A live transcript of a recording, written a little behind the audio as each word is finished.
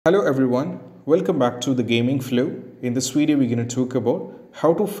Hello everyone, welcome back to the gaming flow. In this video we're going to talk about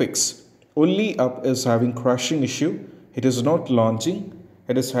how to fix only up is having crashing issue. It is not launching.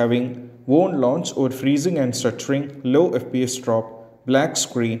 It is having won't launch or freezing and stuttering, low FPS drop, black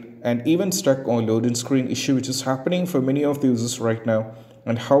screen and even stuck on loading screen issue which is happening for many of the users right now,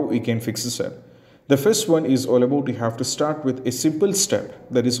 and how we can fix this up. The first one is all about you have to start with a simple step.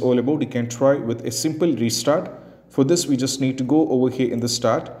 That is all about you can try with a simple restart. For this, we just need to go over here in the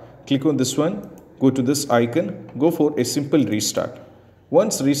start, click on this one, go to this icon, go for a simple restart.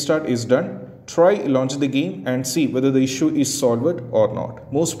 Once restart is done, try launch the game and see whether the issue is solved or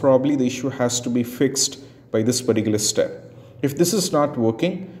not. Most probably the issue has to be fixed by this particular step. If this is not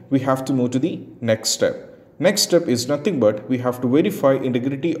working, we have to move to the next step. Next step is nothing but we have to verify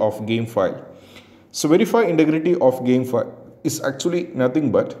integrity of game file. So verify integrity of game file is actually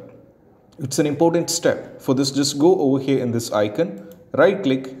nothing but it's an important step. For this, just go over here in this icon, right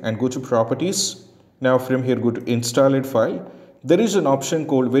click and go to properties. Now from here go to installed file. There is an option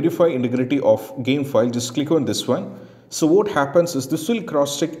called verify integrity of game file. Just click on this one. So what happens is this will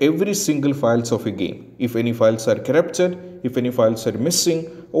cross check every single files of a game. If any files are corrupted, if any files are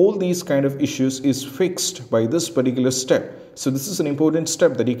missing, all these kind of issues is fixed by this particular step. So this is an important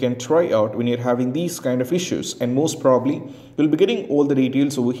step that you can try out when you're having these kind of issues, and most probably you'll be getting all the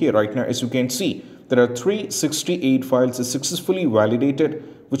details over here right now. As you can see, there are 368 files is successfully validated,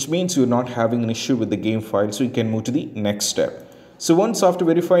 which means you're not having an issue with the game file, so you can move to the next step. So once after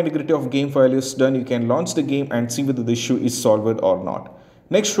verify integrity of game file is done, you can launch the game and see whether the issue is solved or not.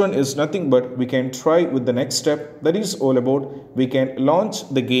 Next one is nothing but we can try with the next step. That is all about we can launch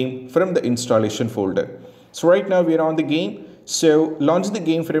the game from the installation folder. So right now we are on the game. So launching the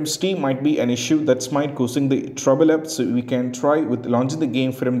game from Steam might be an issue that's might causing the trouble up. So we can try with launching the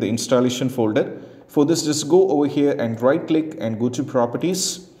game from the installation folder. For this, just go over here and right click and go to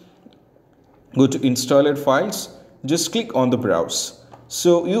properties. Go to installed files. Just click on the browse.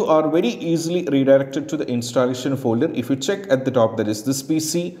 So you are very easily redirected to the installation folder. If you check at the top, that is this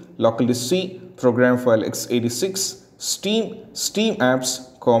PC, local disk C, program file x86, Steam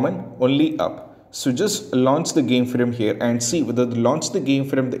apps, common, only up. So just launch the game from here and see whether the launch the game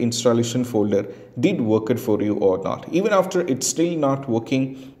from the installation folder did work it for you or not. Even after it's still not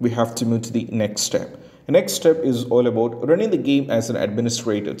working, we have to move to the next step. The next step is all about running the game as an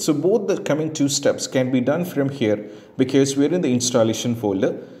administrator. So both the coming two steps can be done from here because we're in the installation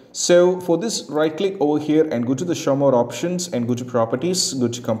folder. So for this, right click over here and go to the show more options and go to properties, go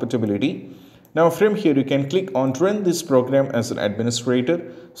to compatibility. Now from here you can click on run this program as an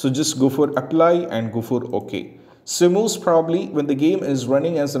administrator. So just go for apply and go for OK. So most probably when the game is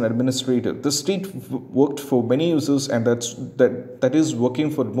running as an administrator, this did worked for many users, and that is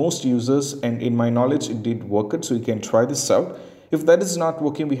working for most users, and in my knowledge it did work it. So you can try this out. If that is not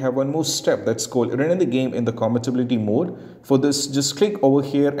working, we have one more step that's called running the game in the compatibility mode. For this, just click over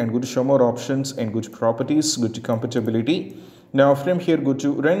here and go to show more options and go to properties, go to compatibility. Now from here go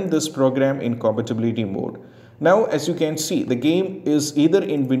to run this program in compatibility mode. Now as you can see, the game is either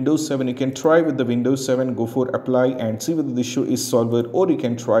in Windows 7, you can try with the Windows 7, go for apply and see whether the issue is solved, or you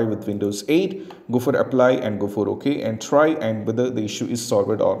can try with Windows 8, go for apply and go for OK and try and whether the issue is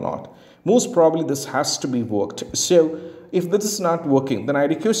solved or not. Most probably this has to be worked. So if this is not working, then I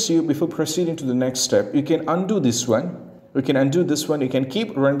request you before proceeding to the next step, you can undo this one. You can undo this one. You can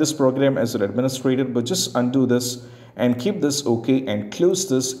keep run this program as an administrator, but just undo this and keep this OK and close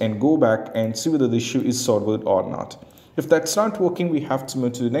this and go back and see whether the issue is solved or not. If that's not working, we have to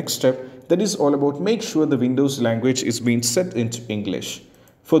move to the next step. That is all about make sure the Windows language is being set into English.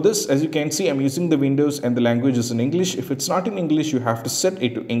 For this, as you can see, I'm using the Windows and the language is in English. If it's not in English, you have to set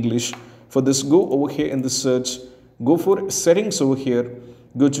it to English. For this, go over here in the search, go for settings over here,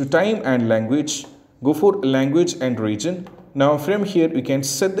 go to time and language, go for language and region. Now from here, we can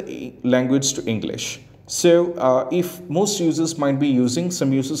set the language to English. So if most users might be using,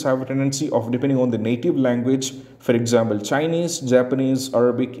 some users have a tendency of depending on the native language, for example, Chinese, Japanese,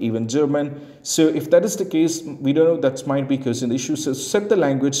 Arabic, even German. So if that is the case, we don't know, that might be because in the issue says set the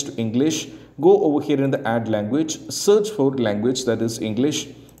language to English, go over here in the add language, search for language that is English,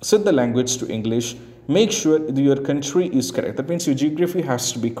 set the language to English, make sure that your country is correct. That means your geography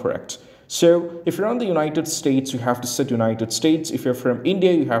has to be correct. So if you're on the United States, you have to set United States. If you're from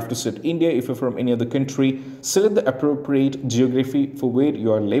India, you have to set India. If you're from any other country, select the appropriate geography for where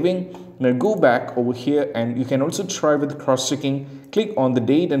you are living. Now go back over here and you can also try with cross-checking. Click on the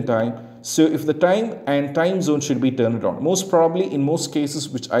date and time. So if the time and time zone should be turned on. Most probably in most cases,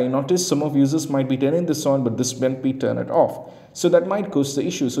 which I noticed, some of users might be turning this on, but this won't be turned off. So that might cause the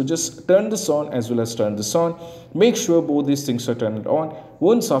issue. So just turn this on as well as turn this on. Make sure both these things are turned on.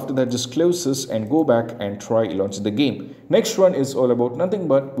 Once after that, just close this and go back and try launch the game. Next one is all about nothing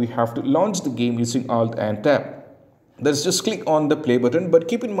but we have to launch the game using Alt and Tab. Let's just click on the play button, but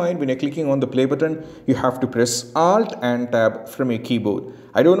keep in mind when you're clicking on the play button, you have to press Alt and Tab from your keyboard.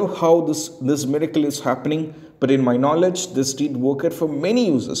 I don't know how this miracle is happening, but in my knowledge, this did work out for many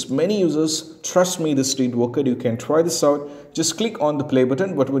users. Many users, trust me, this did work out. You can try this out. Just click on the play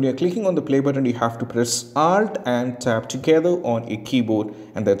button, but when you're clicking on the play button, you have to press Alt and Tab together on a keyboard,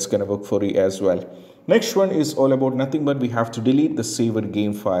 and that's gonna work for you as well. Next one is all about nothing but we have to delete the saved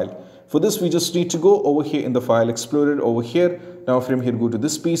game file. For this, we just need to go over here in the File Explorer over here. Now from here, go to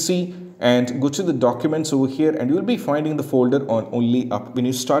this PC and go to the documents over here, and you'll be finding the folder on Only Up. When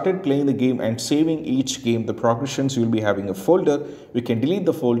you started playing the game and saving each game, the progressions, you'll be having a folder. We can delete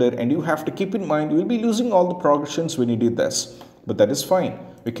the folder, and you have to keep in mind, you'll be losing all the progressions when you did this. But that is fine.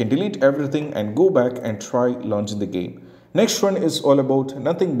 We can delete everything and go back and try launching the game. Next one is all about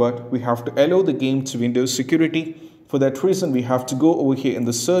nothing but we have to allow the game to Windows security. For that reason, we have to go over here in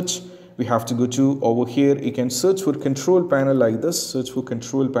the search. We have to go to over here. You can search for control panel like this. Search for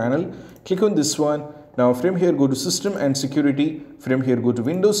control panel. Click on this one. Now from here, go to system and security. From here, go to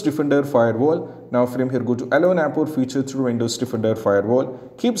Windows Defender Firewall. Now from here, go to allow an app or feature through Windows Defender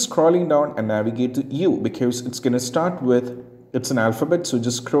Firewall. Keep scrolling down and navigate to U, because it's going to start with, it's an alphabet. So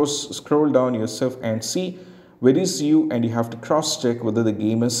just scroll down yourself and see where is U, and you have to cross check whether the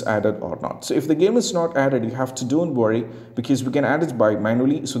game is added or not. So if the game is not added, you have to don't worry, because we can add it by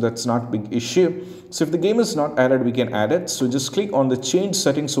manually, so that's not big issue. So if the game is not added, we can add it. So just click on the change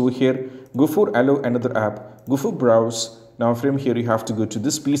settings over here, go for allow another app, go for browse. Now from here, you have to go to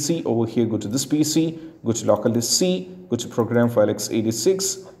this PC over here, go to this PC, go to localdisk C, go to program file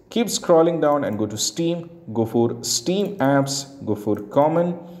x86, keep scrolling down and go to Steam, go for Steam apps, go for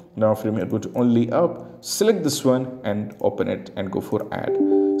common. Now from here, go to Only Up, select this one and open it and go for add.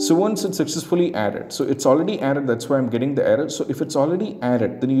 So once it's successfully added, so it's already added, that's why I'm getting the error. So if it's already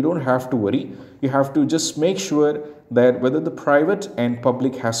added, then you don't have to worry. You have to just make sure that whether the private and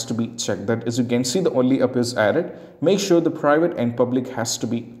public has to be checked. That as you can see, the Only Up is added. Make sure the private and public has to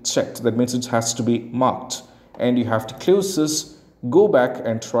be checked. That means it has to be marked. And you have to close this, go back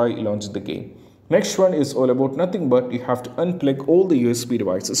and try launch the game. Next one is all about nothing but you have to unplug all the USB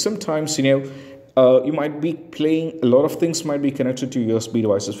devices. Sometimes, you might be playing, a lot of things might be connected to USB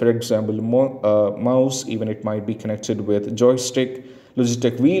devices. For example, mouse, even it might be connected with joystick,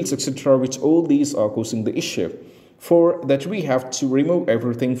 Logitech wheels, etc., which all these are causing the issue. For that, we have to remove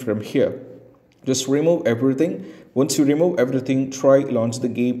everything from here. Just remove everything. Once you remove everything, try launch the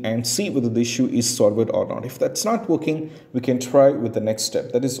game and see whether the issue is solved or not. If that's not working, we can try with the next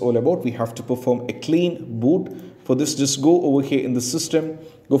step. That is all about we have to perform a clean boot. For this, just go over here in the system,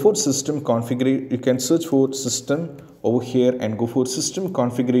 go for system configuration. You can search for system over here and go for system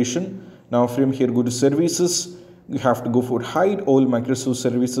configuration. Now from here, go to services. You have to go for hide all Microsoft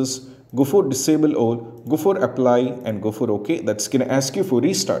services, go for disable all, go for apply and go for OK. That's going to ask you for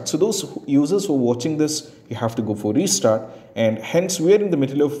restart. So those users who are watching this, you have to go for restart, and hence we are in the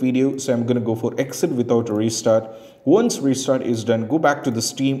middle of video. So I'm going to go for exit without a restart. Once restart is done, go back to the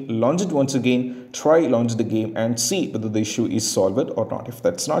Steam, launch it once again, try launch the game and see whether the issue is solved or not. If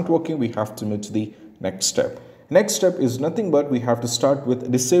that's not working, we have to move to the next step. Next step is nothing but we have to start with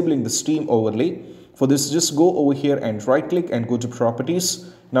disabling the Steam overlay. For this, just go over here and right click and go to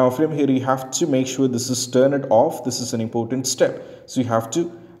properties. Now from here, you have to make sure this is turned off. This is an important step. So you have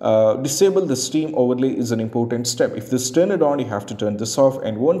to disable the Steam overlay is an important step. If this turn it on, you have to turn this off,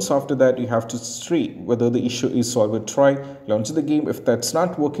 and once after that you have to see whether the issue is solved. Try launch the game. If that's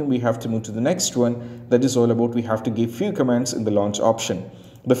not working, we have to move to the next one. That is all about we have to give few commands in the launch option.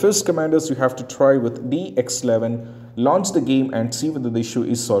 The first command is you have to try with DX11, launch the game and see whether the issue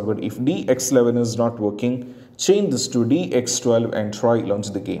is solved. If DX11 is not working, change this to DX12 and try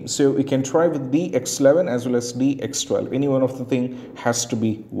launch the game. So we can try with DX11 as well as DX12. Any one of the thing has to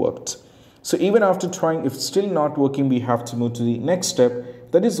be worked. So even after trying, if still not working, we have to move to the next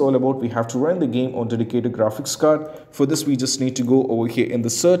step. That is all about we have to run the game on dedicated graphics card. For this, we just need to go over here in the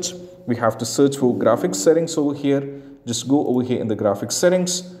search. We have to search for graphics settings over here. Just go over here in the graphics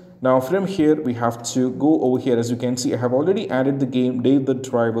settings. Now from here, we have to go over here. As you can see, I have already added the game, Dave the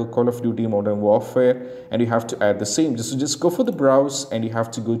Driver, Call of Duty Modern Warfare, and you have to add the same. Just go for the browse and you have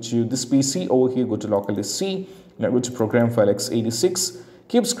to go to this PC over here, go to localdisk C, now go to program file x86,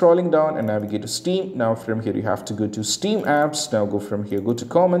 keep scrolling down and navigate to Steam. Now from here, you have to go to Steam apps. Now go from here, go to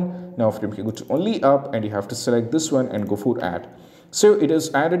common. Now from here, go to Only Up and you have to select this one and go for add. So it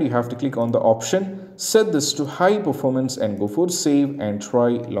is added. You have to click on the option, set this to high performance and go for save and try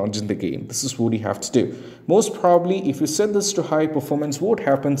launching the game. This is what you have to do. Most probably if you set this to high performance, what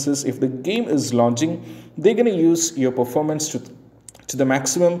happens is if the game is launching, they're going to use your performance to the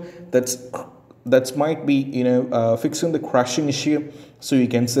maximum. That might be fixing the crashing issue. So you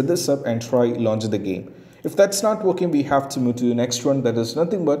can set this up and try launching the game. If that's not working, we have to move to the next one. That is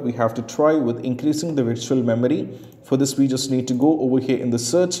nothing but we have to try with increasing the virtual memory. For this, we just need to go over here in the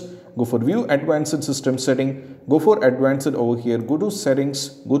search, go for view advanced system setting, go for advanced over here, go to settings,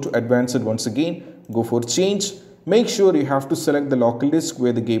 go to advanced once again, go for change. Make sure you have to select the local disk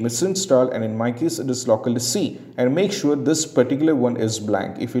where the game is installed, and in my case it is local disk C, and make sure this particular one is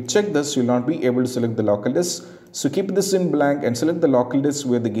blank. If you check this, you'll not be able to select the local disk. So keep this in blank and select the local disk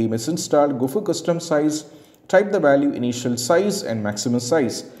where the game is installed. Go for custom size, type the value initial size and maximum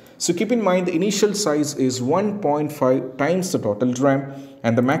size. So keep in mind the initial size is 1.5 times the total RAM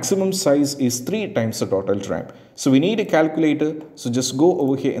and the maximum size is 3 times the total RAM. So we need a calculator. So just go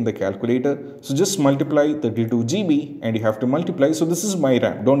over here in the calculator. So just multiply 32 GB and you have to multiply. So this is my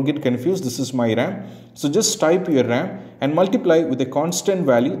RAM. Don't get confused. This is my RAM. So just type your RAM and multiply with a constant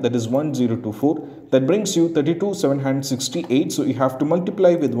value, that is 1024. That brings you 32,768. So you have to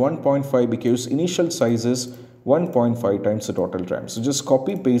multiply with 1.5 because initial size is 1.5 times the total RAM. So just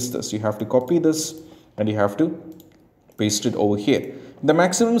copy paste this. You have to copy this and you have to paste it over here. The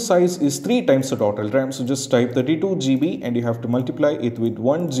maximum size is 3 times the total RAM. So just type 32 GB and you have to multiply it with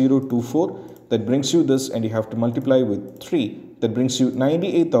 1024. That brings you this, and you have to multiply with 3. That brings you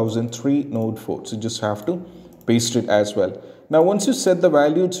 98,003.4. So you just have to paste it as well. Now once you set the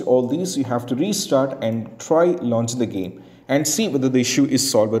value to all these, you have to restart and try launch the game and see whether the issue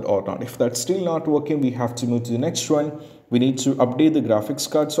is solved or not. If that's still not working, we have to move to the next one. We need to update the graphics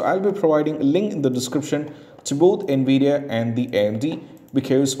card. So I'll be providing a link in the description to both NVIDIA and the AMD,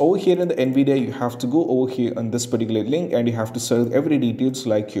 because over here in the NVIDIA, you have to go over here on this particular link and you have to select every details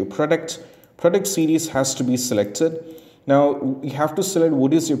like your product series has to be selected. Now you have to select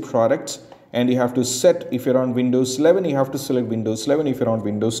what is your product, and you have to set, if you're on Windows 11, you have to select Windows 11. If you're on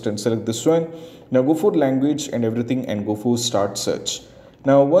Windows 10, select this one. Now go for language and everything and go for start search.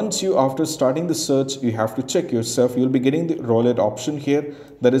 Now once you, after starting the search, you have to check yourself. You'll be getting the rollout option here.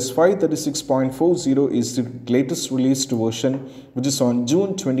 That is 536.40 is the latest released version, which is on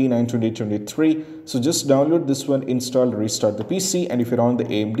June 29, 2023. So just download this one, install, restart the PC. And if you're on the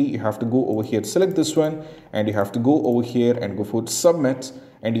AMD, you have to go over here, select this one, and you have to go over here and go for submit.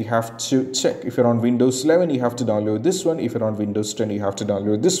 And you have to check, if you're on Windows 11, you have to download this one. If you're on Windows 10, you have to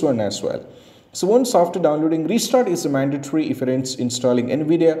download this one as well. So once after downloading, restart is mandatory if you're installing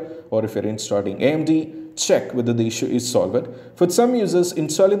NVIDIA or if you're installing AMD. Check whether the issue is solved. For some users,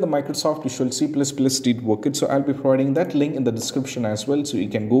 installing the Microsoft Visual C++ did work it. So I'll be providing that link in the description as well. So you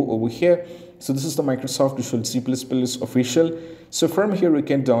can go over here. So this is the Microsoft Visual C++ official. So from here, you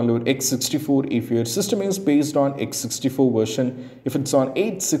can download x64 if your system is based on x64 version. If it's on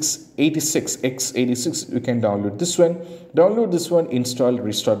x86, you can download this one. Download this one, install,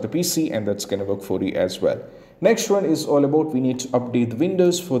 restart the PC, and that's going to work for you as well. Next one is all about we need to update the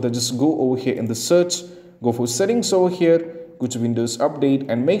Windows. For that, just go over here in the search, go for settings over here, go to Windows Update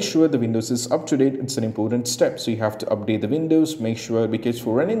and make sure the Windows is up to date. It's an important step. So you have to update the Windows, make sure, because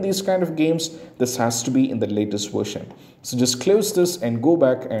for running these kind of games, this has to be in the latest version. So just close this and go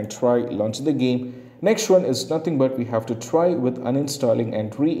back and try launching the game. Next one is nothing but we have to try with uninstalling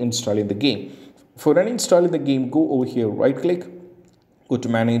and reinstalling the game. For uninstalling the game, go over here, right click, go to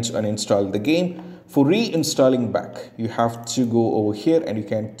manage, uninstall the game. For reinstalling back, you have to go over here and you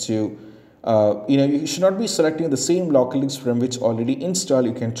can you should not be selecting the same local disk from which already installed.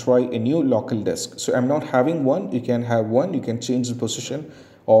 You can try a new local disk. So I'm not having one. You can have one. You can change the position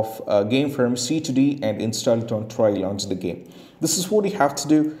of game from C to D and install it on try launch the game. This is what you have to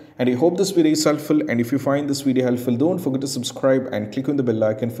do, and I hope this video is helpful. And if you find this video helpful, don't forget to subscribe and click on the bell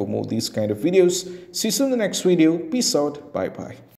icon for more these kind of videos. See you soon in the next video. Peace out. Bye bye.